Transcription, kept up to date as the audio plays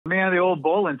Me and the old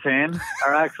ball and chain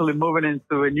are actually moving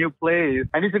into a new place.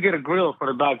 I need to get a grill for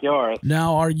the backyard.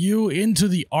 Now, are you into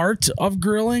the art of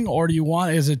grilling, or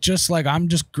is it just like I'm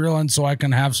just grilling so I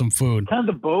can have some food? Kind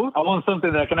of both. I want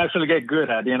something that I can actually get good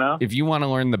at, you know? If you want to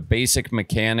learn the basic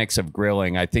mechanics of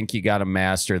grilling, I think you got to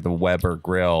master the Weber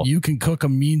grill. You can cook a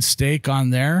mean steak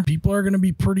on there. People are going to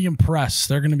be pretty impressed.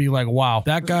 They're going to be like, wow,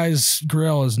 that guy's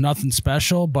grill is nothing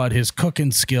special, but his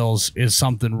cooking skills is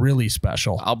something really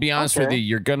special. I'll be honest with you,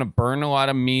 you're going to burn a lot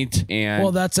of meat, and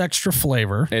well, that's extra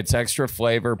flavor. It's extra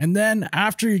flavor. And then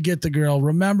after you get the grill,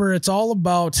 remember, it's all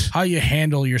about how you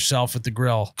handle yourself at the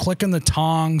grill. Clicking the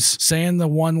tongs, saying the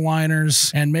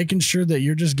one-liners, and making sure that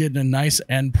you're just getting a nice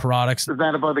end product. It's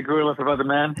not about the grill, it's about the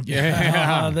man.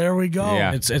 Yeah, there we go.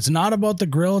 Yeah. It's not about the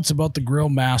grill, it's about the grill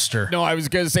master. No, I was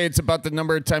going to say it's about the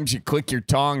number of times you click your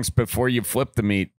tongs before you flip the meat.